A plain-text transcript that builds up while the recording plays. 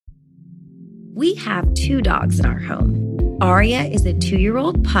We have two dogs in our home. Aria is a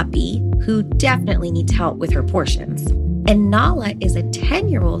 2-year-old puppy who definitely needs help with her portions. And Nala is a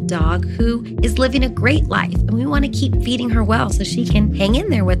 10-year-old dog who is living a great life, and we want to keep feeding her well so she can hang in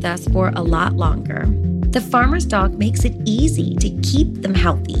there with us for a lot longer. The Farmer's Dog makes it easy to keep them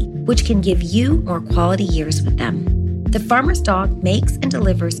healthy, which can give you more quality years with them. The Farmer's Dog makes and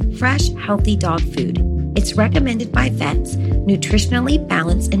delivers fresh, healthy dog food. It's recommended by vets, nutritionally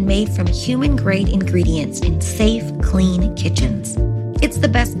balanced and made from human-grade ingredients in safe, clean kitchens. It's the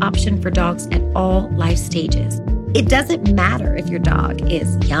best option for dogs at all life stages. It doesn't matter if your dog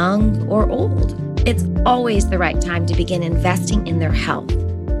is young or old. It's always the right time to begin investing in their health,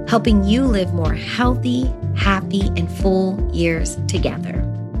 helping you live more healthy, happy, and full years together.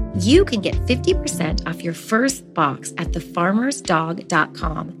 You can get 50% off your first box at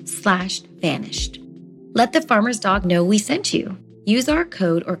thefarmersdog.com/vanished. Let the Farmer's Dog know we sent you. Use our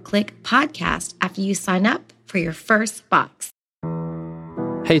code or click podcast after you sign up for your first box.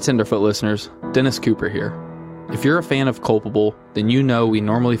 Hey Tenderfoot listeners, Dennis Cooper here. If you're a fan of Culpable, then you know we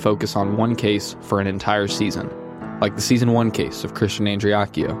normally focus on one case for an entire season, like the Season 1 case of Christian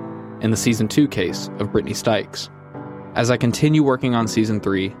Andreacchio and the Season 2 case of Brittany Stykes. As I continue working on Season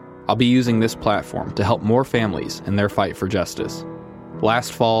 3, I'll be using this platform to help more families in their fight for justice.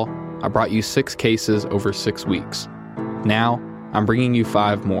 Last fall, I brought you 6 cases over 6 weeks. Now, I'm bringing you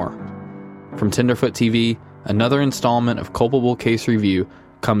 5 more. From Tenderfoot TV, another installment of Culpable Case Review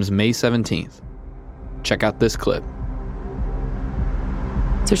comes May 17th. Check out this clip.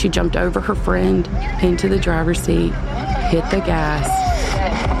 So she jumped over her friend into the driver's seat, hit the gas.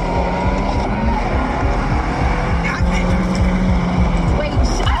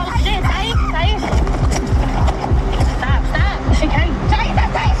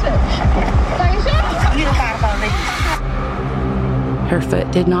 Her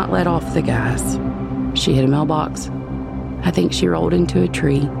foot did not let off the gas. She hit a mailbox. I think she rolled into a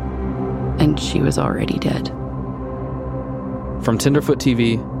tree, and she was already dead. From Tenderfoot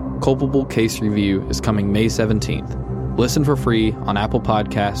TV, Culpable Case Review is coming May 17th. Listen for free on Apple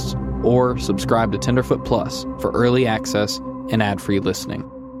Podcasts or subscribe to Tenderfoot Plus for early access and ad-free listening.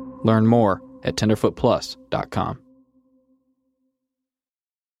 Learn more at tenderfootplus.com.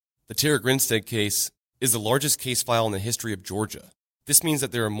 The Tara Grinstead case is the largest case file in the history of Georgia. This means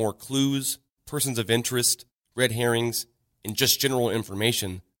that there are more clues, persons of interest, red herrings, and just general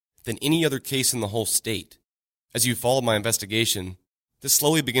information than any other case in the whole state. As you follow my investigation, this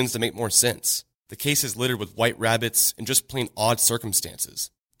slowly begins to make more sense. The case is littered with white rabbits and just plain odd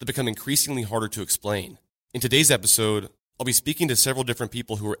circumstances that become increasingly harder to explain. In today's episode, I'll be speaking to several different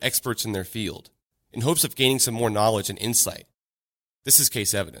people who are experts in their field, in hopes of gaining some more knowledge and insight. This is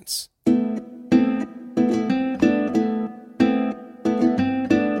Case Evidence.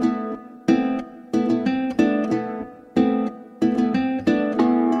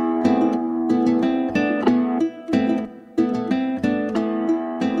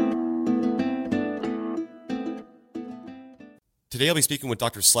 Today I'll be speaking with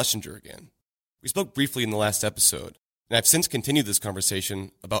Dr. Schlesinger again. We spoke briefly in the last episode, and I've since continued this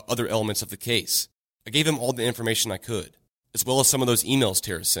conversation about other elements of the case. I gave him all the information I could, as well as some of those emails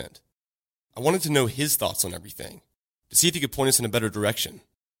Tara sent. I wanted to know his thoughts on everything, to see if he could point us in a better direction.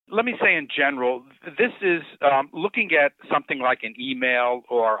 Let me say in general, this is looking at something like an email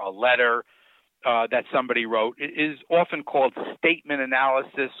or a letter that somebody wrote. It is often called statement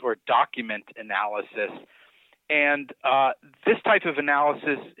analysis or document analysis. And this type of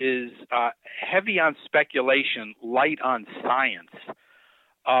analysis is heavy on speculation, light on science.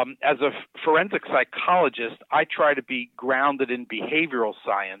 As a forensic psychologist, I try to be grounded in behavioral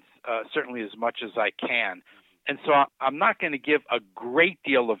science, certainly as much as I can. And so I'm not going to give a great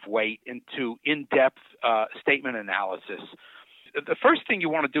deal of weight into in-depth statement analysis. The first thing you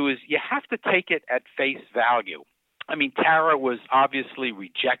want to do is you have to take it at face value. I mean, Tara was obviously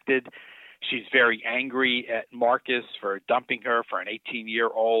rejected. She's very angry at Marcus for dumping her for an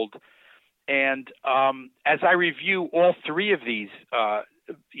 18-year-old. And as I review all 3 of these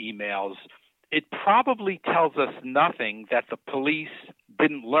emails, it probably tells us nothing that the police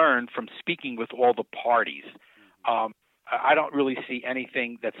didn't learn from speaking with all the parties. I don't really see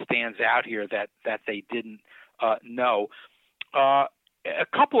anything that stands out here that they didn't know. A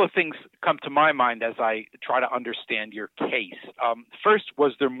couple of things come to my mind as I try to understand your case. First,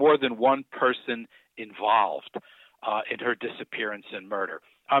 was there more than one person involved in her disappearance and murder?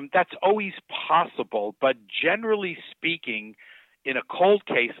 That's always possible, but generally speaking, in a cold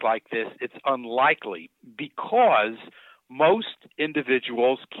case like this, it's unlikely because most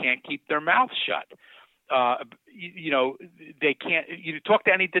individuals can't keep their mouths shut. They can't. You talk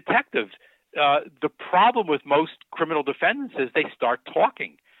to any detective, the problem with most criminal defendants is they start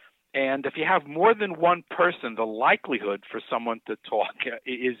talking. And if you have more than one person, the likelihood for someone to talk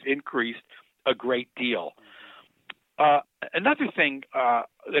is increased a great deal. Another thing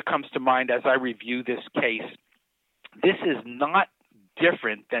that comes to mind as I review this case, this is not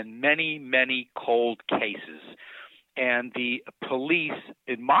different than many, many cold cases. And the police,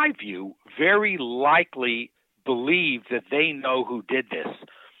 in my view, very likely believe that they know who did this.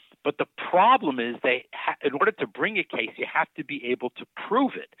 But the problem is in order to bring a case, you have to be able to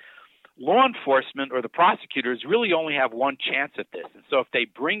prove it. Law enforcement or the prosecutors really only have one chance at this. And so if they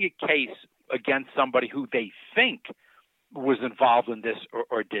bring a case against somebody who they think was involved in this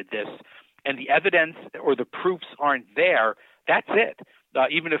or did this, and the evidence or the proofs aren't there, that's it.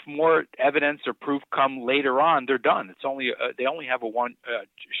 Even if more evidence or proof come later on, they're done. It's only they only have a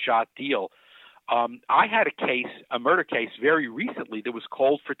one-shot deal. I had a murder case very recently that was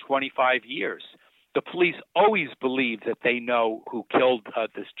cold for 25 years. The police always believe that they know who killed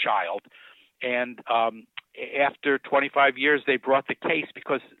this child. And after 25 years, they brought the case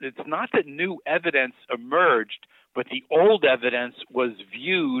because it's not that new evidence emerged, but the old evidence was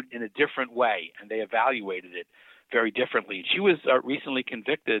viewed in a different way, and they evaluated it very differently. She was recently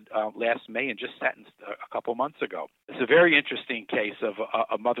convicted last May and just sentenced a couple months ago. It's a very interesting case of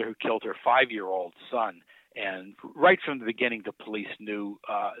a mother who killed her 5-year-old son. And right from the beginning, the police knew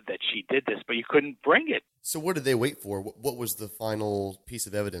that she did this, but you couldn't bring it. So what did they wait for? What was the final piece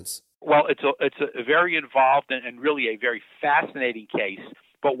of evidence? Well, it's a very involved and really a very fascinating case.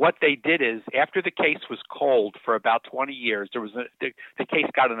 But what they did is, after the case was cold for about 20 years, the case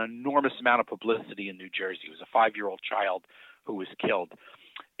got an enormous amount of publicity in New Jersey. It was a 5-year-old child who was killed.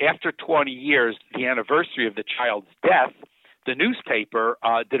 After 20 years, the anniversary of the child's death, the newspaper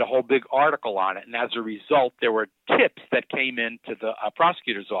did a whole big article on it, and as a result, there were tips that came into the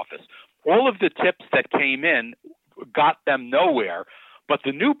prosecutor's office. All of the tips that came in got them nowhere, but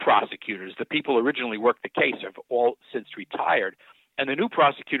the new prosecutors, the people who originally worked the case, have all since retired, and the new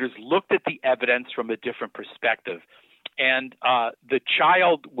prosecutors looked at the evidence from a different perspective. And the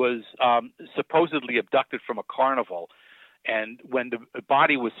child was supposedly abducted from a carnival. And when the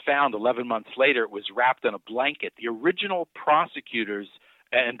body was found 11 months later, it was wrapped in a blanket. The original prosecutors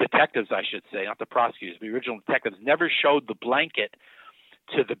and detectives, I should say, not the prosecutors, the original detectives never showed the blanket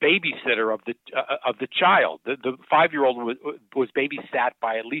to the babysitter of the child. The 5-year-old was babysat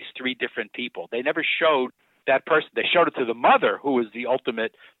by at least 3 different people. They never showed that person. They showed it to the mother, who was the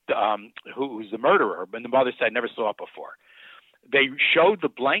ultimate, who was the murderer, and the mother said, "Never saw it before." They showed the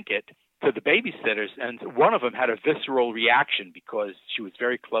blanket to the babysitters, and one of them had a visceral reaction because she was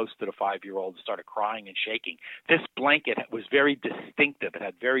very close to the 5-year-old and started crying and shaking. This blanket was very distinctive. It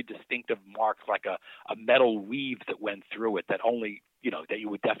had very distinctive marks, like a metal weave that went through it that only, that you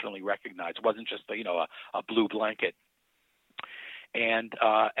would definitely recognize. It wasn't just a blue blanket. And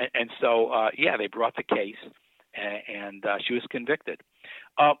so they brought the case, and she was convicted.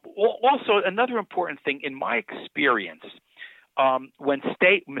 Also, another important thing, in my experience, when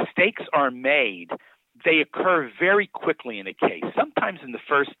mistakes are made, they occur very quickly in a case, sometimes in the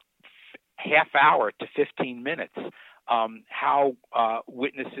first half hour to 15 minutes, how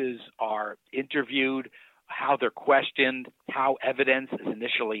witnesses are interviewed, how they're questioned, how evidence is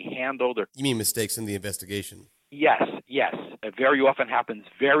initially handled. You mean mistakes in the investigation? Yes. It very often happens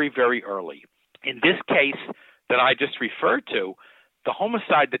very, very early. In this case that I just referred to, the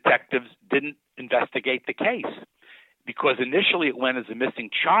homicide detectives didn't investigate the case because initially it went as a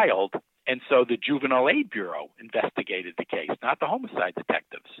missing child, and so the Juvenile Aid Bureau investigated the case, not the homicide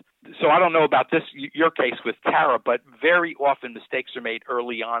detectives. So I don't know about your case with Tara, but very often mistakes are made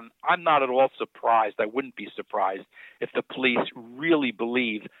early on. I'm not at all surprised. I wouldn't be surprised if the police really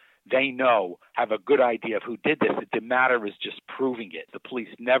believe they have a good idea of who did this. The matter is just proving it. The police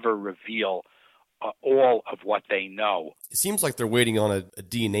never reveal all of what they know. It seems like they're waiting on a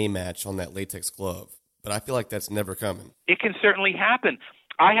DNA match on that latex glove, but I feel like that's never coming. It can certainly happen.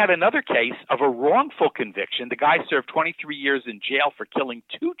 I had another case of a wrongful conviction. The guy served 23 years in jail for killing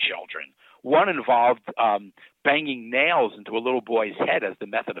 2 children. One involved banging nails into a little boy's head as the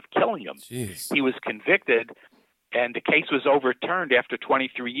method of killing him. Jeez. He was convicted, and the case was overturned after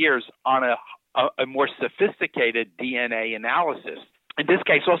 23 years on a more sophisticated DNA analysis. In this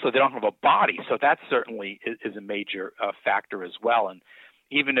case, also, they don't have a body, so that certainly is a major factor as well. And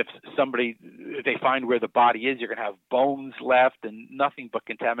even if they find where the body is, you're going to have bones left and nothing but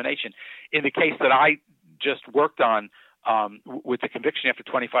contamination. In the case that I just worked on with the conviction after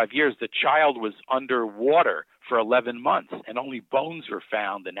 25 years, the child was underwater for 11 months, and only bones were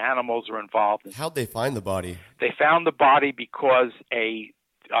found, and animals were involved. How'd they find the body? They found the body because a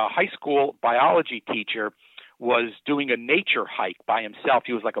high school biology teacher was doing a nature hike by himself.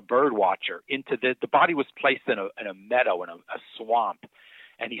 He was like a bird watcher. Into the body was placed in a meadow, in a swamp,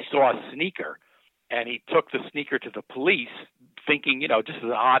 and he saw a sneaker, and he took the sneaker to the police, thinking, this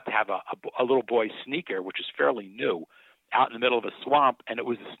is odd to have a little boy's sneaker, which is fairly new, out in the middle of a swamp, and it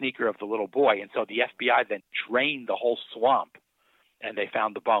was the sneaker of the little boy. And so the FBI then drained the whole swamp, and they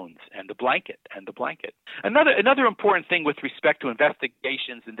found the bones and the blanket. Another important thing with respect to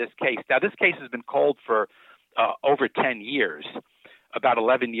investigations in this case. Now, this case has been cold for over 10 years, about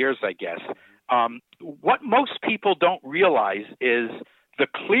 11 years, I guess. What most people don't realize is the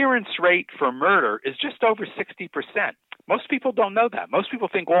clearance rate for murder is just over 60%. Most people don't know that. Most people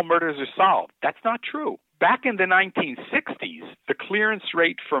think all murders are solved. That's not true. Back in the 1960s, the clearance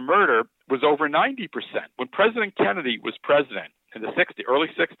rate for murder was over 90%. When President Kennedy was president in the early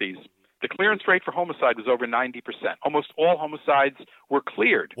 60s, the clearance rate for homicide was over 90%. Almost all homicides were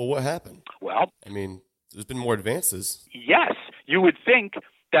cleared. Well, what happened? Well, there's been more advances. Yes, you would think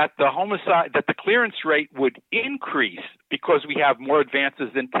that the clearance rate would increase because we have more advances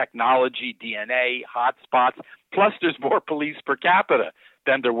in technology, DNA, hotspots, plus there's more police per capita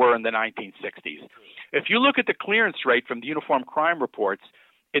than there were in the 1960s. If you look at the clearance rate from the Uniform Crime Reports,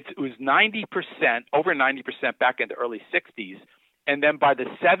 it was 90%, over 90% back in the early 60s, and then by the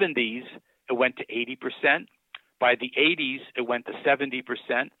 70s, it went to 80%. By the 80s, it went to 70%.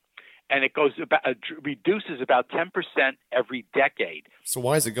 And it reduces about 10% every decade. So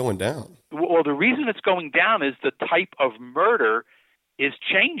why is it going down? Well, the reason it's going down is the type of murder is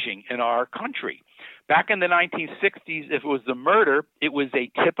changing in our country. Back in the 1960s, if it was the murder, it was a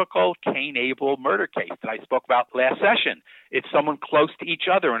typical Cain Abel murder case that I spoke about last session. It's someone close to each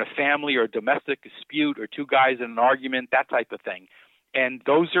other in a family or a domestic dispute or two guys in an argument, that type of thing. And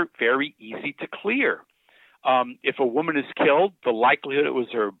those are very easy to clear. If a woman is killed, the likelihood it was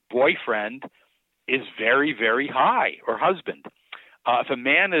her boyfriend is very, very high, or husband. If a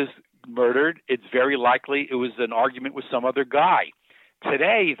man is murdered, it's very likely it was an argument with some other guy.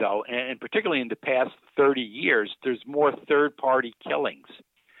 Today, though, and particularly in the past 30 years, there's more third-party killings.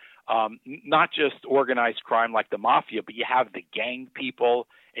 Not just organized crime like the mafia, but you have the gang people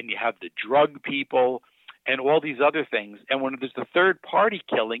and you have the drug people and all these other things. And when there's a third-party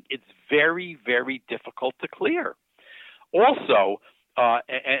killing, it's very, very difficult to clear. Also,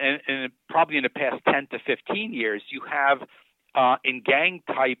 and probably in the past 10 to 15 years, you have, in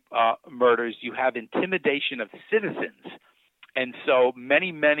gang-type murders, you have intimidation of citizens. And so many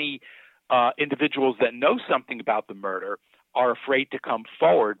individuals that know something about the murder are afraid to come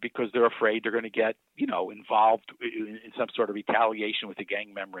forward because they're afraid they're going to get, involved in some sort of retaliation with a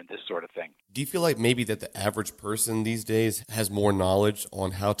gang member and this sort of thing. Do you feel like maybe that the average person these days has more knowledge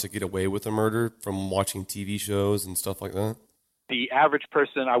on how to get away with a murder from watching TV shows and stuff like that? The average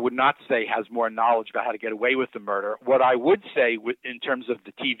person, I would not say, has more knowledge about how to get away with the murder. What I would say in terms of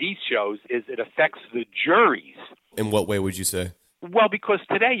the TV shows is it affects the juries. In what way would you say? Well, because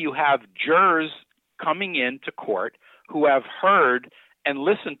today you have jurors coming into court who have heard and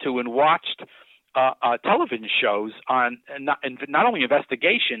listened to and watched television shows on not only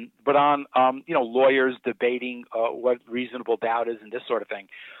investigation, but on lawyers debating what reasonable doubt is and this sort of thing.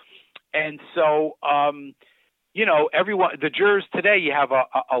 And so the jurors today, you have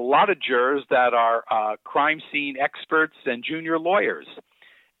a lot of jurors that are crime scene experts and junior lawyers,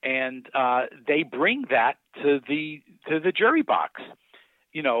 and they bring that to the jury box.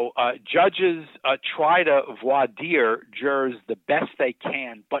 Judges try to voir dire jurors the best they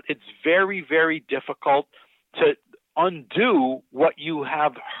can, but it's very, very difficult to undo what you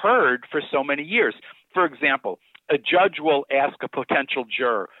have heard for so many years. For example, a judge will ask a potential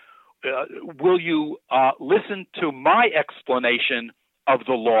juror, will you listen to my explanation of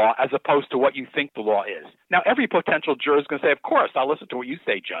the law as opposed to what you think the law is? Now, every potential juror is going to say, of course, I'll listen to what you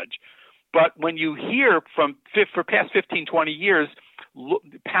say, Judge. But when you hear for past 15, 20 years,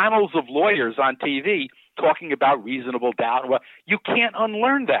 panels of lawyers on TV talking about reasonable doubt, well, you can't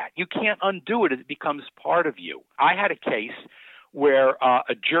unlearn that. You can't undo it. It becomes part of you. I had a case where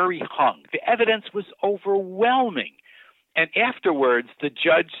a jury hung. The evidence was overwhelming. And afterwards, the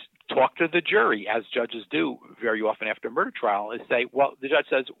judge talked to the jury, as judges do very often after a murder trial, and say, well, the judge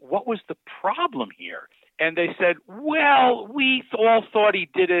says, what was the problem here? And they said, well, we all thought he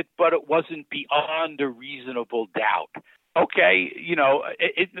did it, but it wasn't beyond a reasonable doubt. Okay,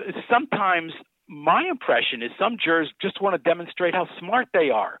 sometimes my impression is some jurors just want to demonstrate how smart they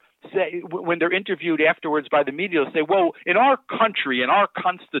are. Say, when they're interviewed afterwards by the media, they'll say, well, in our country, in our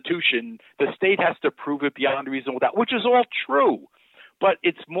Constitution, the state has to prove it beyond a reasonable doubt, which is all true. But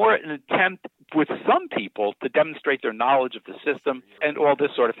it's more an attempt with some people to demonstrate their knowledge of the system and all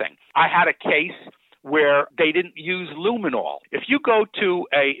this sort of thing. I had a case where they didn't use luminol. If you go to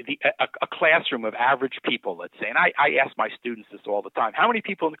a classroom of average people, let's say, and I ask my students this all the time, how many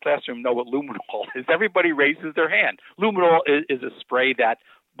people in the classroom know what luminol is? Everybody raises their hand. Luminol is a spray that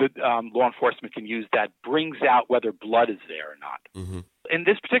the law enforcement can use that brings out whether blood is there or not. Mm-hmm. In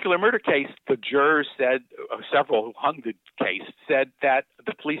this particular murder case, the jurors said, several who hung the case, said that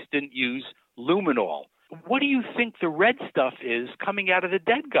the police didn't use luminol. What do you think the red stuff is coming out of the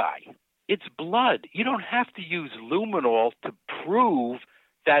dead guy? It's blood. You don't have to use luminol to prove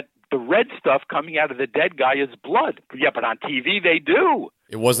that the red stuff coming out of the dead guy is blood. Yeah, but on TV they do.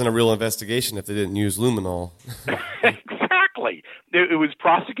 It wasn't a real investigation if they didn't use luminol. Exactly. It was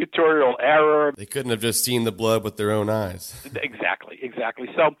prosecutorial error. They couldn't have just seen the blood with their own eyes. Exactly.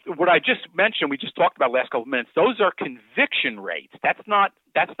 So what I just mentioned, we just talked about last couple of minutes, those are conviction rates. That's not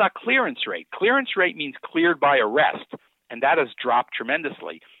clearance rate. Clearance rate means cleared by arrest, and that has dropped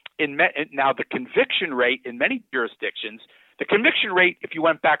tremendously. Now, the conviction rate in many jurisdictions, the conviction rate, if you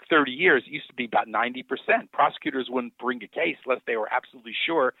went back 30 years, it used to be about 90%. Prosecutors wouldn't bring a case unless they were absolutely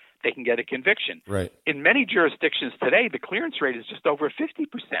sure they can get a conviction. Right. In many jurisdictions today, the clearance rate is just over 50%.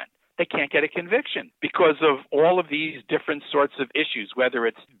 They can't get a conviction because of all of these different sorts of issues, whether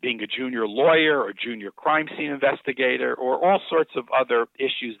it's being a junior lawyer or junior crime scene investigator or all sorts of other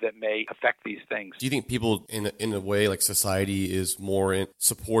issues that may affect these things. Do you think people, in a way, like society is more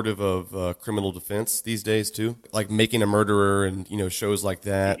supportive of criminal defense these days too? Like Making a Murderer and, shows like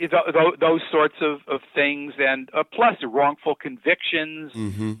that? Those sorts of things, and plus wrongful convictions.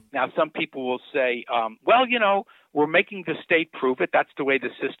 Mm-hmm. Now, some people will say, we're making the state prove it. That's the way the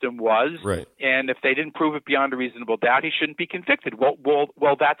system was. Right. And if they didn't prove it beyond a reasonable doubt, he shouldn't be convicted.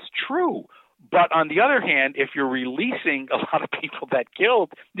 Well, that's true. But on the other hand, if you're releasing a lot of people that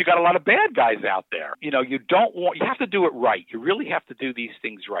killed, you got a lot of bad guys out there. You have to do it right. You really have to do these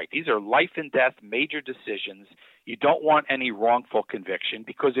things right. These are life and death, major decisions. You don't want any wrongful conviction,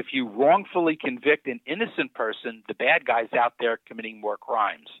 because if you wrongfully convict an innocent person, the bad guy's out there committing more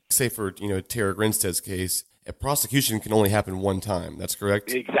crimes. Say for, Tara Grinstead's case, a prosecution can only happen one time. That's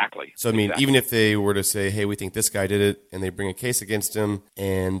correct? Exactly. So, even if they were to say, hey, we think this guy did it, and they bring a case against him,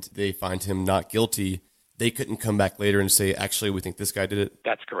 and they find him not guilty, they couldn't come back later and say, actually, we think this guy did it?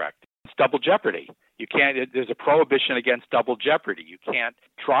 That's correct. It's double jeopardy. You can't. There's a prohibition against double jeopardy. You can't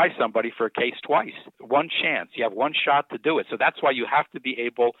try somebody for a case twice. One chance. You have one shot to do it. So that's why you have to be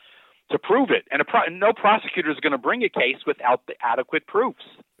able to prove it. And no prosecutor is going to bring a case without the adequate proofs.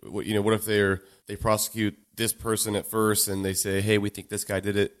 What if they prosecute this person at first and they say, hey, we think this guy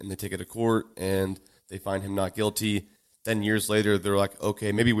did it, and they take it to court and they find him not guilty. Then years later, they're like,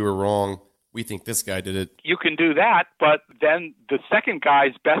 okay, maybe we were wrong. We think this guy did it. You can do that, but then the second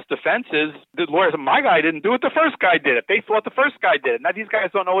guy's best defense is the lawyer said, my guy didn't do it, the first guy did it. They thought the first guy did it. Now these guys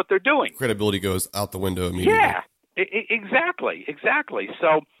don't know what they're doing. Credibility goes out the window immediately. Yeah. Exactly.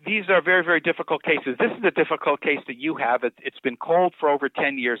 So these are very, very difficult cases. This is a difficult case that you have. It's been cold for over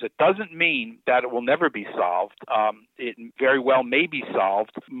 10 years. It doesn't mean that it will never be solved. It very well may be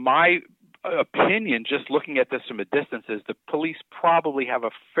solved. My opinion, just looking at this from a distance, is the police probably have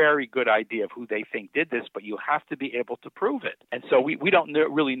a very good idea of who they think did this, but you have to be able to prove it. And so we don't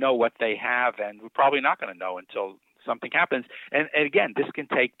really know what they have, and we're probably not going to know until something happens. And again, this can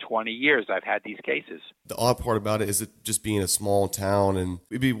take 20 years. I've had these cases. The odd part about it is it just being a small town, and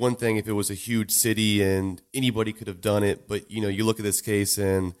it'd be one thing if it was a huge city and anybody could have done it. But, you look at this case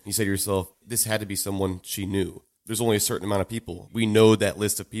and you say to yourself, this had to be someone she knew. There's only a certain amount of people. We know that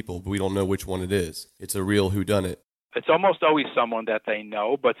list of people, but we don't know which one it is. It's a real whodunit. It's almost always someone that they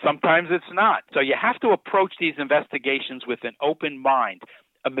know, but sometimes it's not. So you have to approach these investigations with an open mind.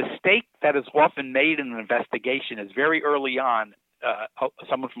 A mistake that is often made in an investigation is very early on,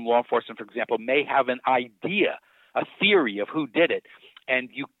 someone from law enforcement, for example, may have an idea, a theory of who did it. And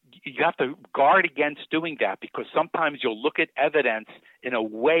you have to guard against doing that, because sometimes you'll look at evidence in a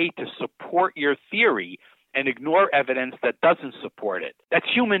way to support your theory and ignore evidence that doesn't support it. That's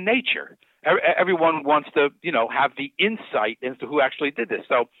human nature. Everyone wants to, have the insight into who actually did this.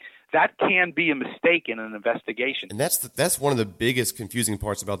 So that can be a mistake in an investigation. And that's one of the biggest confusing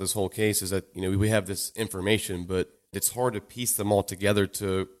parts about this whole case, is that, we have this information, but it's hard to piece them all together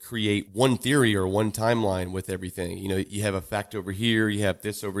to create one theory or one timeline with everything. You have a fact over here, you have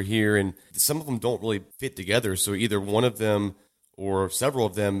this over here, and some of them don't really fit together. So either one of them or several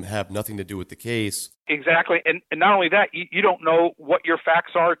of them have nothing to do with the case. Exactly. And not only that, you don't know what your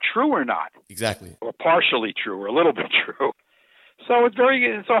facts are, true or not. Exactly. Or partially true, or a little bit true. So it's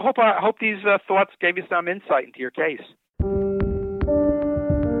very. So I hope these thoughts gave you some insight into your case.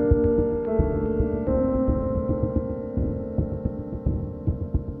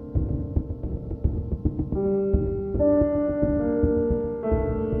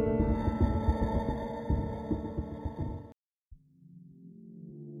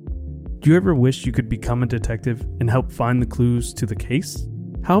 Do you ever wish you could become a detective and help find the clues to the case?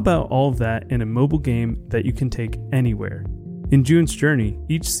 How about all of that in a mobile game that you can take anywhere? In June's Journey,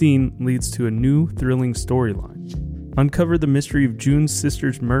 each scene leads to a new, thrilling storyline. Uncover the mystery of June's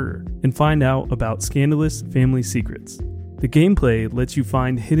sister's murder and find out about scandalous family secrets. The gameplay lets you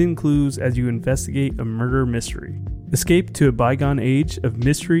find hidden clues as you investigate a murder mystery. Escape to a bygone age of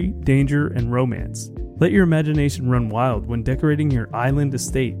mystery, danger, and romance. Let your imagination run wild when decorating your island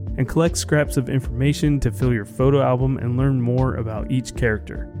estate and collect scraps of information to fill your photo album and learn more about each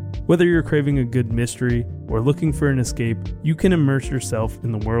character. Whether you're craving a good mystery or looking for an escape, you can immerse yourself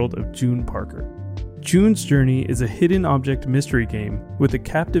in the world of June Parker. June's Journey is a hidden object mystery game with a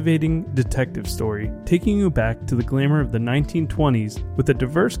captivating detective story taking you back to the glamour of the 1920s with a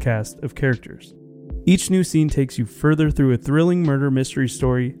diverse cast of characters. Each new scene takes you further through a thrilling murder mystery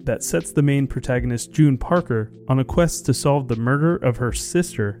story that sets the main protagonist, June Parker, on a quest to solve the murder of her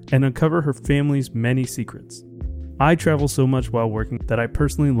sister and uncover her family's many secrets. I travel so much while working that I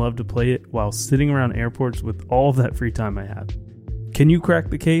personally love to play it while sitting around airports with all of that free time I have. Can you crack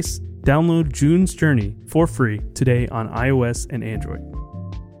the case? Download June's Journey for free today on iOS and Android.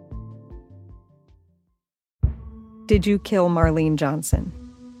 Did you kill Marlene Johnson?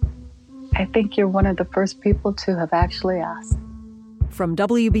 I think you're one of the first people to have actually asked. From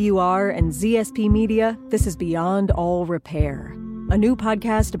WBUR and ZSP Media, this is Beyond All Repair, a new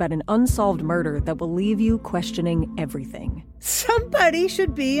podcast about an unsolved murder that will leave you questioning everything. Somebody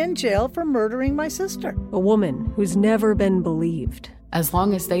should be in jail for murdering my sister. A woman who's never been believed. As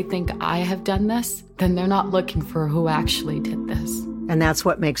long as they think I have done this, then they're not looking for who actually did this. And that's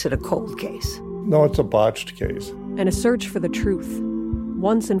what makes it a cold case. No, it's a botched case. And a search for the truth,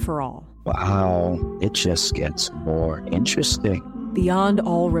 once and for all. Wow, it just gets more interesting. Beyond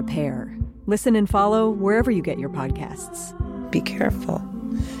All Repair. Listen and follow wherever you get your podcasts. Be careful.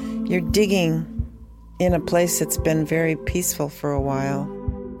 You're digging in a place that's been very peaceful for a while.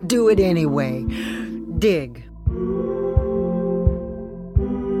 Do it anyway. Dig.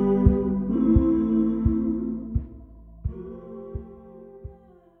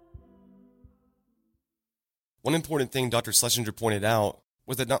 One important thing Dr. Schlesinger pointed out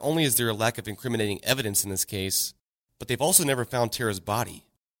was that not only is there a lack of incriminating evidence in this case, but they've also never found Tara's body.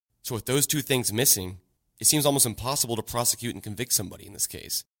 So with those two things missing, it seems almost impossible to prosecute and convict somebody in this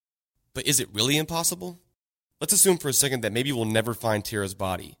case. But is it really impossible? Let's assume for a second that maybe we'll never find Tara's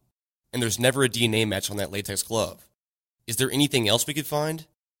body, and there's never a DNA match on that latex glove. Is there anything else we could find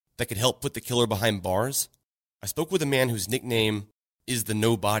that could help put the killer behind bars? I spoke with a man whose nickname is the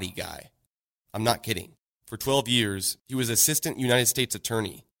No Body Guy. I'm not kidding. For 12 years, he was Assistant United States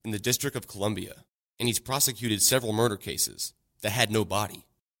Attorney in the District of Columbia, and he's prosecuted several murder cases that had no body.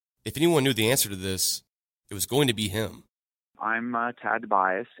 If anyone knew the answer to this, it was going to be him. I'm Tad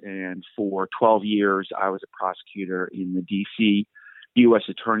Tobias, and for 12 years, I was a prosecutor in the D.C. U.S.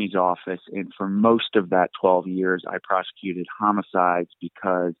 Attorney's Office, and for most of that 12 years, I prosecuted homicides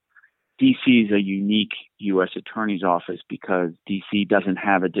because D.C. is a unique U.S. Attorney's Office because D.C. doesn't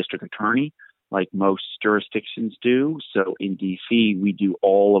have a district attorney like most jurisdictions do. So in D.C., we do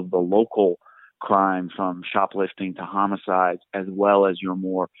all of the local crime from shoplifting to homicides, as well as your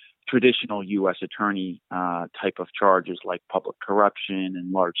more traditional U.S. attorney type of charges like public corruption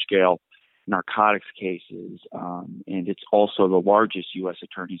and large-scale narcotics cases. And it's also the largest U.S.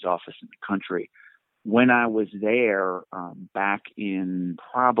 attorney's office in the country. When I was there back in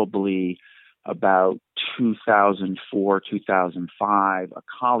probably about 2004, 2005, a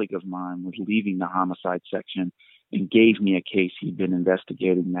colleague of mine was leaving the homicide section and gave me a case he'd been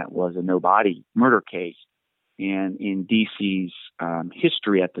investigating that was a no-body murder case. And in D.C.'s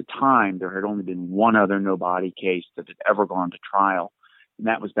history at the time, there had only been one other no-body case that had ever gone to trial, and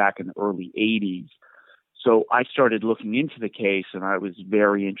that was back in the early 80s. So I started looking into the case, and I was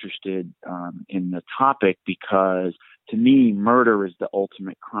very interested in the topic because, to me, murder is the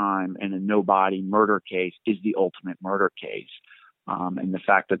ultimate crime, and a no-body murder case is the ultimate murder case. And the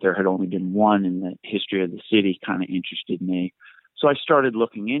fact that there had only been one in the history of the city kind of interested me. So I started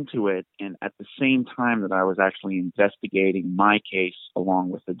looking into it, and at the same time that I was actually investigating my case along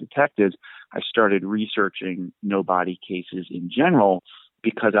with the detectives, I started researching no-body cases in general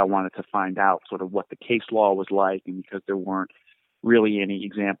because I wanted to find out sort of what the case law was like, and because there weren't really any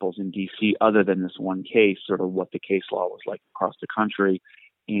examples in D.C. other than this one case, sort of what the case law was like across the country.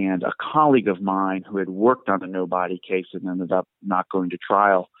 And a colleague of mine who had worked on a no-body case and ended up not going to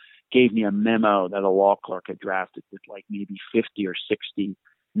trial gave me a memo that a law clerk had drafted with like maybe 50 or 60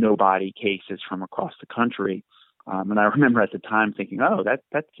 no-body cases from across the country. And I remember at the time thinking, oh,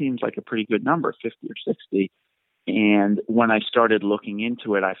 that seems like a pretty good number, 50 or 60. And when I started looking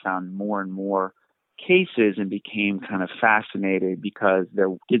into it, I found more and more cases and became kind of fascinated because there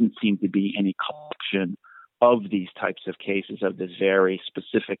didn't seem to be any collection of these types of cases, of this very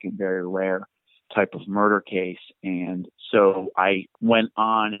specific and very rare type of murder case. And so I went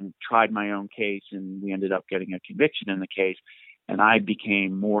on and tried my own case, and we ended up getting a conviction in the case. And I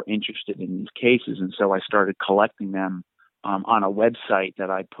became more interested in these cases. And so I started collecting them on a website that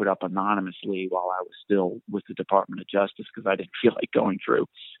I put up anonymously while I was still with the Department of Justice, because I didn't feel like going through,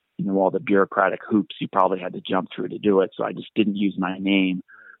 all the bureaucratic hoops you probably had to jump through to do it. So I just didn't use my name.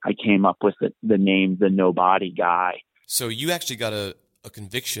 I came up with the name, the No Body Guy. So you actually got a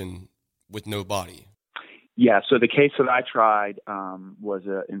conviction with no body. Yeah. So the case that I tried was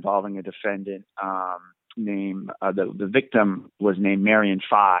involving a defendant named, the victim was named Marion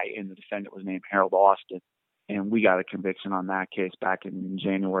Fye, and the defendant was named Harold Austin. And we got a conviction on that case back in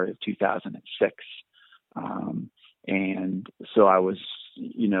January of 2006. And so I was,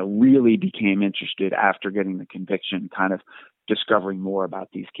 really became interested after getting the conviction, kind of discovering more about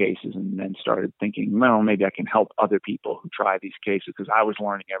these cases, and then started thinking, well, maybe I can help other people who try these cases, because I was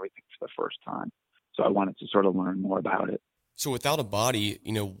learning everything for the first time. So I wanted to sort of learn more about it. So without a body,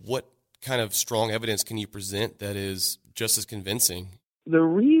 what kind of strong evidence can you present that is just as convincing? The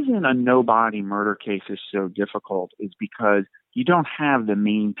reason a no-body murder case is so difficult is because you don't have the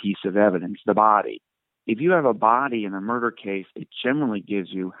main piece of evidence, the body. If you have a body in a murder case, it generally gives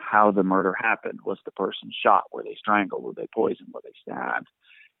you how the murder happened. Was the person shot? Were they strangled? Were they poisoned? Were they stabbed?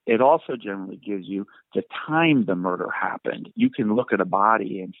 It also generally gives you the time the murder happened. You can look at a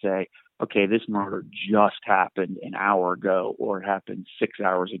body and say, okay, this murder just happened an hour ago, or it happened 6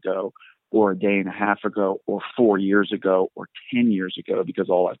 hours ago, or a day and a half ago, or 4 years ago, or 10 years ago, because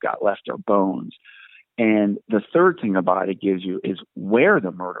all I've got left are bones. And the third thing a body gives you is where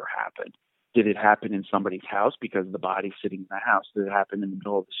the murder happened. Did it happen in somebody's house because the body's sitting in the house? Did it happen in the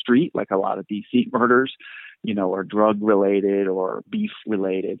middle of the street, like a lot of DC murders, or drug-related or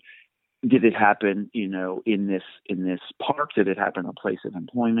beef-related? Did it happen, in this park? Did it happen in a place of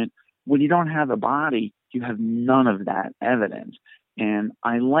employment? When you don't have a body, you have none of that evidence. And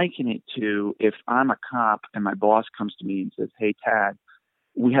I liken it to if I'm a cop and my boss comes to me and says, hey, Tad,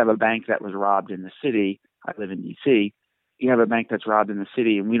 we have a bank that was robbed in the city. I live in D.C. You have a bank that's robbed in the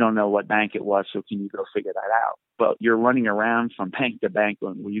city, and we don't know what bank it was, so can you go figure that out? Well, you're running around from bank to bank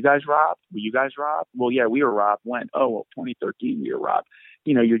going, were you guys robbed? Were you guys robbed? Well, yeah, we were robbed. When? Oh, well, 2013 we were robbed.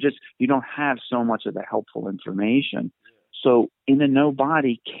 You don't have so much of the helpful information. So in a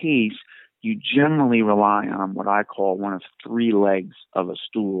no-body case, you generally rely on what I call one of three legs of a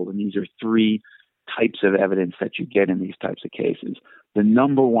stool. And these are three types of evidence that you get in these types of cases. The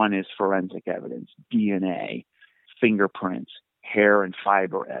number one is forensic evidence, DNA, fingerprints, hair and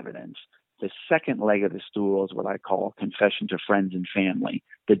fiber evidence. The second leg of the stool is what I call confession to friends and family.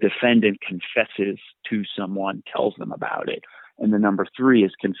 The defendant confesses to someone, tells them about it. And the number three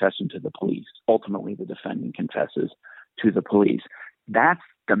is confession to the police. Ultimately, the defendant confesses to the police. That's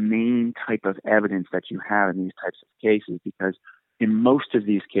the main type of evidence that you have in these types of cases, because in most of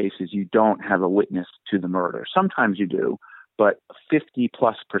these cases, you don't have a witness to the murder. Sometimes you do, but 50+%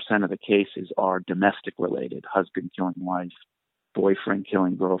 of the cases are domestic related, husband killing wife, boyfriend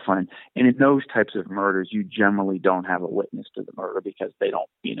killing girlfriend. And in those types of murders, you generally don't have a witness to the murder because they don't,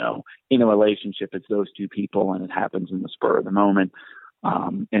 in a relationship, it's those two people and it happens in the spur of the moment.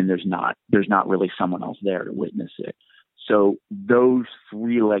 And there's not really someone else there to witness it. So those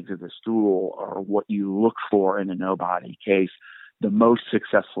three legs of the stool are what you look for in a no-body case. The most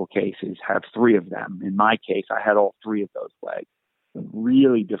successful cases have three of them. In my case, I had all three of those legs. The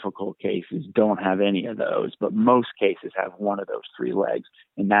really difficult cases don't have any of those, but most cases have one of those three legs,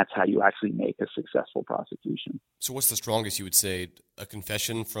 and that's how you actually make a successful prosecution. So what's the strongest, you would say? A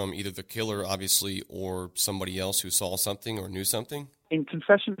confession from either the killer, obviously, or somebody else who saw something or knew something? In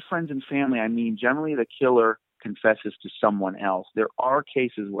confession to friends and family, I mean generally the killer confesses to someone else. There are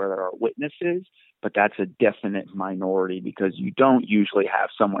cases where there are witnesses, but that's a definite minority because you don't usually have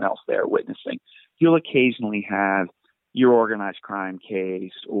someone else there witnessing. You'll occasionally have your organized crime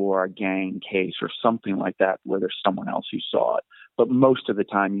case or a gang case or something like that where there's someone else who saw it. But most of the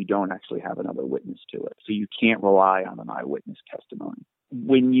time, you don't actually have another witness to it. So you can't rely on an eyewitness testimony.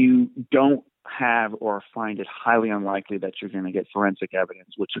 When you don't have or find it highly unlikely that you're going to get forensic evidence,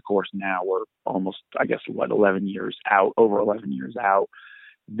 which of course now we're almost, 11 years out, over 11 years out,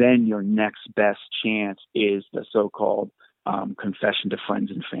 then your next best chance is the so-called confession to friends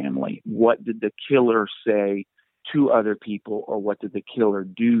and family. What did the killer say to other people, or what did the killer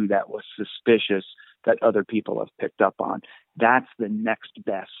do that was suspicious that other people have picked up on? That's the next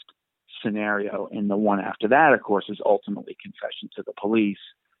best scenario. And the one after that, of course, is ultimately confession to the police.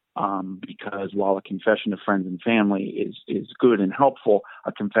 Because while a confession to friends and family is good and helpful,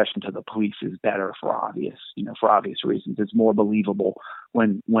 a confession to the police is better for obvious reasons. It's more believable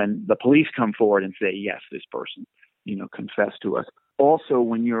when the police come forward and say, yes, this person, confessed to us. Also,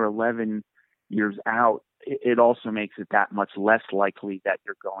 when you're 11 years out, it also makes it that much less likely that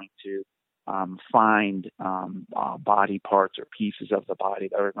you're going to find body parts or pieces of the body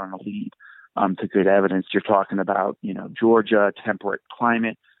that are going to lead to good evidence. You're talking about, Georgia, temperate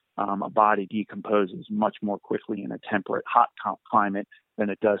climate. A body decomposes much more quickly in a temperate, hot climate than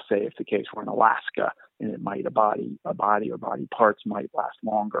it does, say, if the case were in Alaska, and it might a body or body parts might last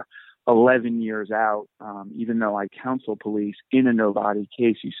longer. 11 years out, even though I counsel police in a no-body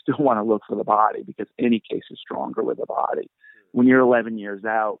case, you still want to look for the body because any case is stronger with a body. When you're 11 years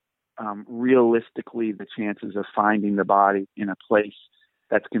out, realistically, the chances of finding the body in a place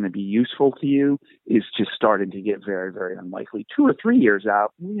that's going to be useful to you is just starting to get very, very unlikely. 2 or 3 years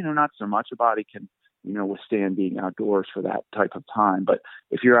out, not so much. A body can, withstand being outdoors for that type of time. But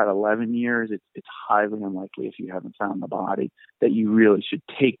if you're at 11 years, it's highly unlikely, if you haven't found the body, that you really should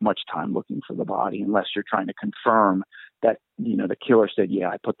take much time looking for the body, unless you're trying to confirm that, the killer said, yeah,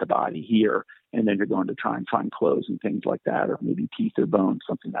 I put the body here. And then you're going to try and find clothes and things like that, or maybe teeth or bones,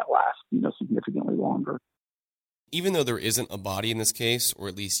 something that lasts, significantly longer. Even though there isn't a body in this case, or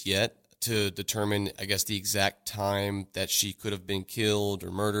at least yet, to determine, I guess, the exact time that she could have been killed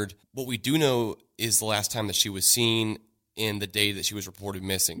or murdered, what we do know is the last time that she was seen and the day that she was reported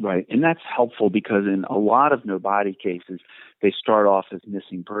missing. Right, and that's helpful because in a lot of no-body cases, they start off as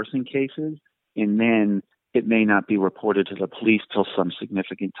missing person cases, and then it may not be reported to the police till some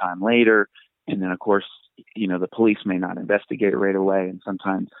significant time later. And then, of course, the police may not investigate it right away. And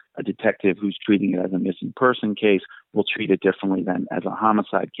sometimes a detective who's treating it as a missing person case will treat it differently than as a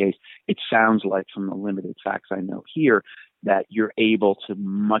homicide case. It sounds like, from the limited facts I know here, that you're able to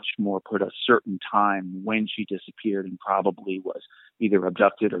much more put a certain time when she disappeared and probably was either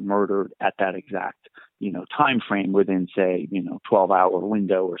abducted or murdered at that exact, time frame within, say, 12-hour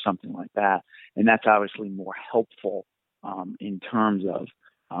window or something like that. And that's obviously more helpful in terms of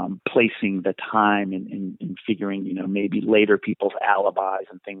placing the time and figuring, maybe later people's alibis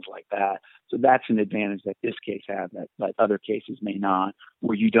and things like that. So that's an advantage that this case has that other cases may not,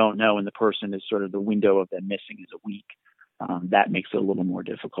 where you don't know and the person is sort of the window of them missing is a week. That makes it a little more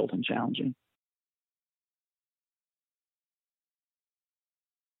difficult and challenging.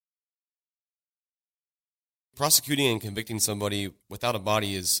 Prosecuting and convicting somebody without a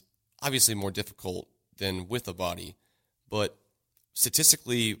body is obviously more difficult than with a body, but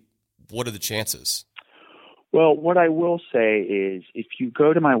statistically, what are the chances? Well, what I will say is if you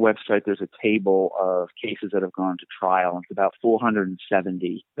go to my website, there's a table of cases that have gone to trial. It's about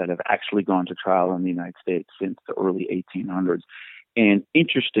 470 that have actually gone to trial in the United States since the early 1800s. And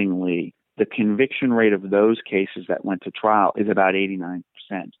interestingly, the conviction rate of those cases that went to trial is about 89%,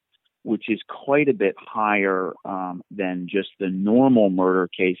 which is quite a bit higher than just the normal murder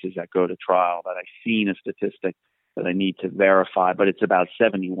cases that go to trial. That I've seen a statistic that I need to verify, but it's about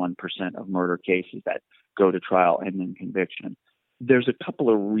 71% of murder cases that go to trial and then conviction. There's a couple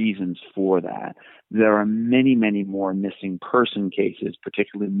of reasons for that. There are many, many more missing person cases,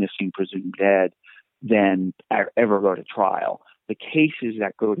 particularly missing presumed dead, than ever go to trial. The cases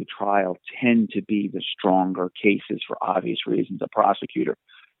that go to trial tend to be the stronger cases for obvious reasons. A prosecutor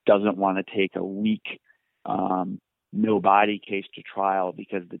doesn't want to take a weak no-body case to trial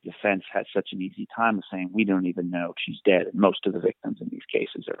because the defense has such an easy time of saying, we don't even know if she's dead. And most of the victims in these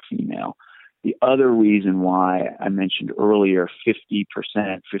cases are female. The other reason why I mentioned earlier, 50%,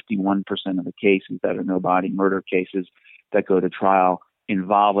 51% of the cases that are no-body murder cases that go to trial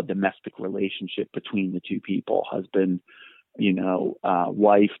involve a domestic relationship between the two people, husband,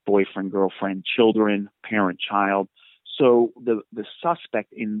 wife, boyfriend, girlfriend, children, parent, child. So the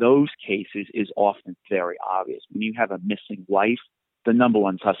suspect in those cases is often very obvious. When you have a missing wife, the number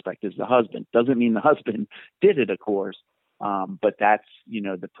one suspect is the husband. Doesn't mean the husband did it, of course, but that's,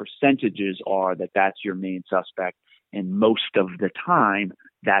 the percentages are that that's your main suspect. And most of the time,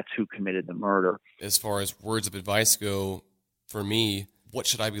 that's who committed the murder. As far as words of advice go, for me, what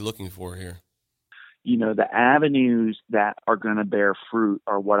should I be looking for here? The avenues that are going to bear fruit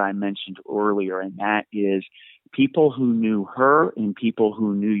are what I mentioned earlier, and that is people who knew her and people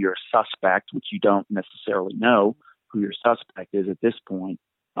who knew your suspect, which you don't necessarily know who your suspect is at this point.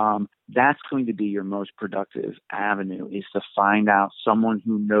 That's going to be your most productive avenue, is to find out someone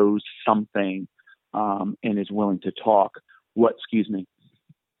who knows something and is willing to talk. What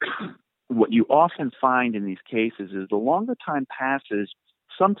you often find in these cases is the longer time passes,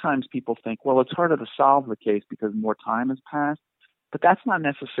 sometimes people think, well, it's harder to solve the case because more time has passed. But that's not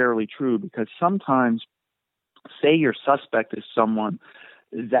necessarily true, because sometimes, say your suspect is someone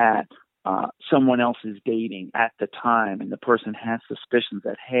that someone else is dating at the time, and the person has suspicions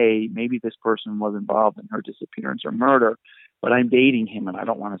that, hey, maybe this person was involved in her disappearance or murder, but I'm dating him and I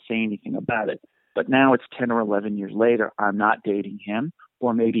don't want to say anything about it. But now it's 10 or 11 years later, I'm not dating him,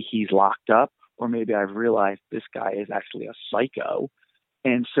 or maybe he's locked up, or maybe I've realized this guy is actually a psycho.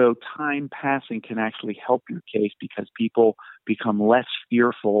 And so time passing can actually help your case, because people become less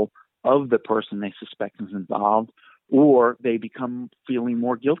fearful of the person they suspect is involved, or they become feeling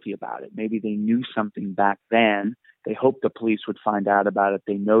more guilty about it. Maybe they knew something back then. They hoped the police would find out about it.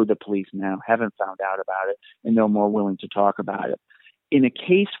 They know the police now haven't found out about it, and they're more willing to talk about it. In a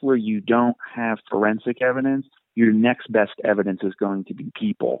case where you don't have forensic evidence, your next best evidence is going to be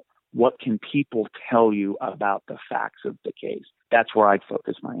people. What can people tell you about the facts of the case? That's where I'd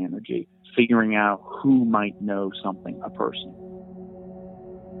focus my energy, figuring out who might know something, a person.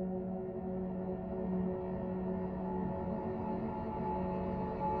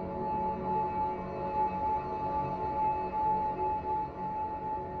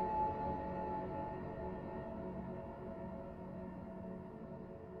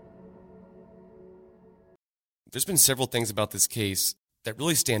 There's been several things about this case that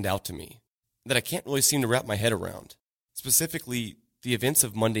really stand out to me that I can't really seem to wrap my head around. Specifically, the events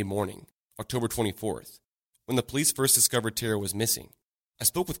of Monday morning, October 24th, when the police first discovered Tara was missing. I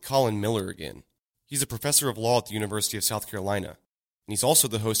spoke with Colin Miller again. He's a professor of law at the University of South Carolina, and he's also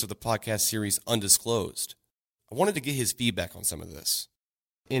the host of the podcast series Undisclosed. I wanted to get his feedback on some of this.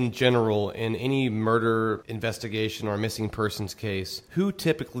 In general, in any murder investigation or missing persons case, who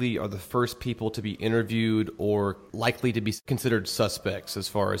typically are the first people to be interviewed or likely to be considered suspects, as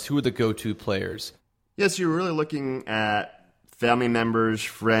far as who are the go-to players? Yes, you're really looking at family members,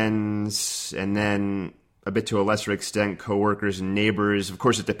 friends, and then a bit to a lesser extent, coworkers and neighbors. Of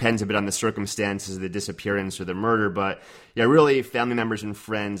course, it depends a bit on the circumstances of the disappearance or the murder, but yeah, really family members and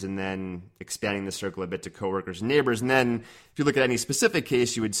friends, and then expanding the circle a bit to coworkers and neighbors. And then if you look at any specific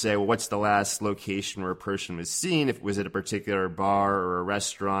case, you would say, well, what's the last location where a person was seen? If was it a particular bar or a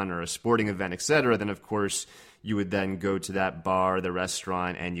restaurant or a sporting event, etc., then of course you would then go to that bar, the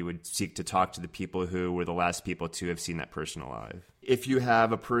restaurant, and you would seek to talk to the people who were the last people to have seen that person alive. If you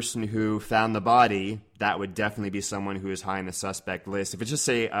have a person who found the body, that would definitely be someone who is high on the suspect list. If it's just,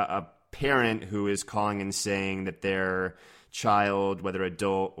 say, a parent who is calling and saying that their child, whether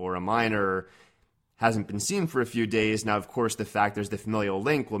adult or a minor, hasn't been seen for a few days, now, of course, the fact there's the familial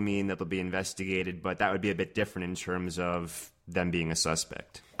link will mean that they'll be investigated, but that would be a bit different in terms of them being a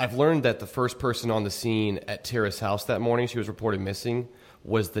suspect. I've learned that the first person on the scene at Tara's house that morning she was reported missing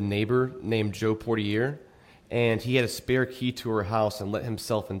was the neighbor named Joe Portier, and he had a spare key to her house and let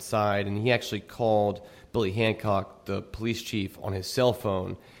himself inside, and he actually called Billy Hancock, the police chief, on his cell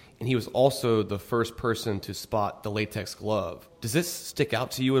phone, and he was also the first person to spot the latex glove. Does this stick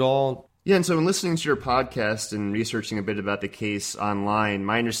out to you at all? Yeah, and so in listening to your podcast and researching a bit about the case online,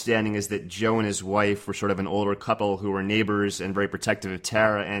 my understanding is that Joe and his wife were sort of an older couple who were neighbors and very protective of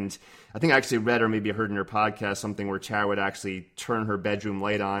Tara. And I think I actually read or maybe heard in her podcast something where Tara would actually turn her bedroom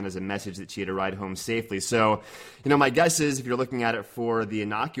light on as a message that she had arrived home safely. So, my guess is if you're looking at it for the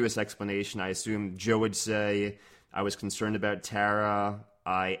innocuous explanation, I assume Joe would say, I was concerned about Tara.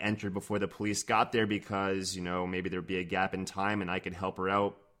 I entered before the police got there because, maybe there'd be a gap in time and I could help her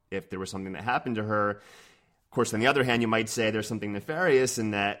out if there was something that happened to her. Of course, on the other hand, you might say there's something nefarious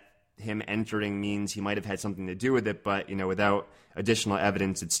in that him entering means he might have had something to do with it, but, without additional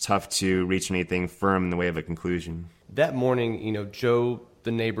evidence, it's tough to reach anything firm in the way of a conclusion. That morning, Joe,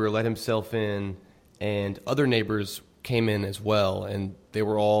 the neighbor, let himself in, and other neighbors came in as well, and they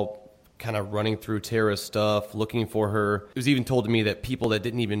were all kind of running through Tara's stuff, looking for her. It was even told to me that people that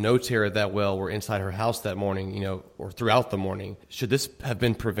didn't even know Tara that well were inside her house that morning, or throughout the morning. Should this have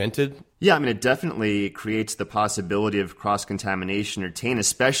been prevented? Yeah, it definitely creates the possibility of cross-contamination or taint,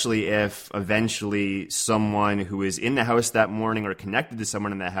 especially if eventually someone who is in the house that morning or connected to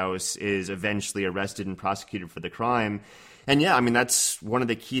someone in the house is eventually arrested and prosecuted for the crime. And yeah, that's one of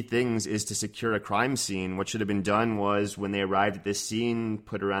the key things is to secure a crime scene. What should have been done was when they arrived at this scene,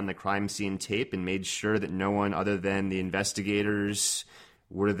 put around the crime scene tape and made sure that no one other than the investigators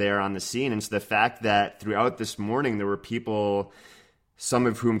were there on the scene. And so the fact that throughout this morning there were people, some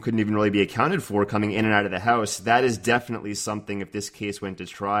of whom couldn't even really be accounted for, coming in and out of the house, that is definitely something, if this case went to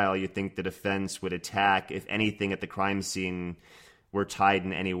trial, you think the defense would attack, if anything, at the crime scene were tied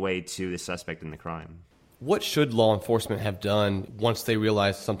in any way to the suspect in the crime. What should law enforcement have done once they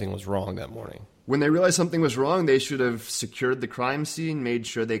realized something was wrong that morning? When they realized something was wrong, they should have secured the crime scene, made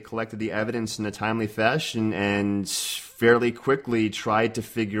sure they collected the evidence in a timely fashion, and fairly quickly tried to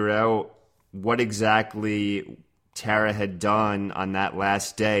figure out what exactly Tara had done on that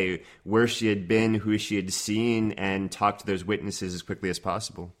last day, where she had been, who she had seen, and talk to those witnesses as quickly as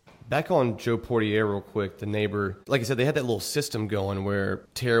possible. Back on Joe Portier real quick, the neighbor, like I said, they had that little system going where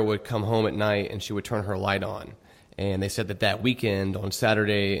Tara would come home at night and she would turn her light on. And they said that weekend, on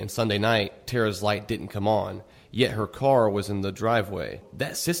Saturday and Sunday night, Tara's light didn't come on, yet her car was in the driveway.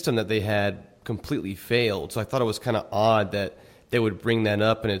 That system that they had completely failed, so I thought it was kind of odd that they would bring that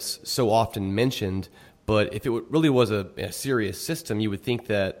up, and it's so often mentioned. But if it really was a serious system, you would think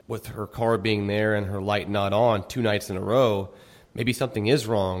that with her car being there and her light not on 2 nights in a row, maybe something is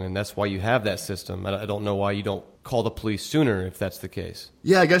wrong, and that's why you have that system. I don't know why you don't call the police sooner if that's the case.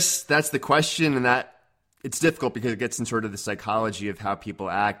 Yeah, I guess that's the question, and that it's difficult because it gets in sort of the psychology of how people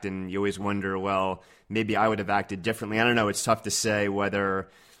act, and you always wonder, well, maybe I would have acted differently. I don't know. It's tough to say whether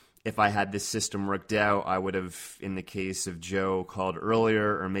if I had this system worked out, I would have, in the case of Joe, called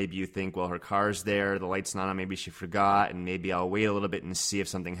earlier, or maybe you think, well, her car's there, the light's not on, maybe she forgot, and maybe I'll wait a little bit and see if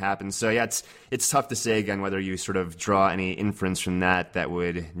something happens. So yeah, it's tough to say, again, whether you sort of draw any inference from that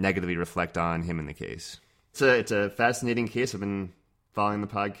would negatively reflect on him in the case. It's a fascinating case. I've been following the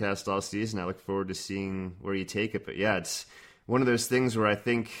podcast all season. I look forward to seeing where you take it. But yeah, it's one of those things where I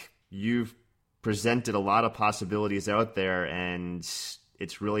think you've presented a lot of possibilities out there, and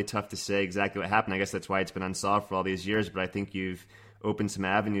it's really tough to say exactly what happened. I guess that's why it's been unsolved for all these years, but I think you've opened some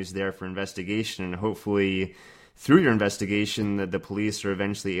avenues there for investigation, and hopefully through your investigation that the police are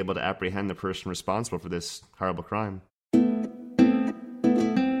eventually able to apprehend the person responsible for this horrible crime.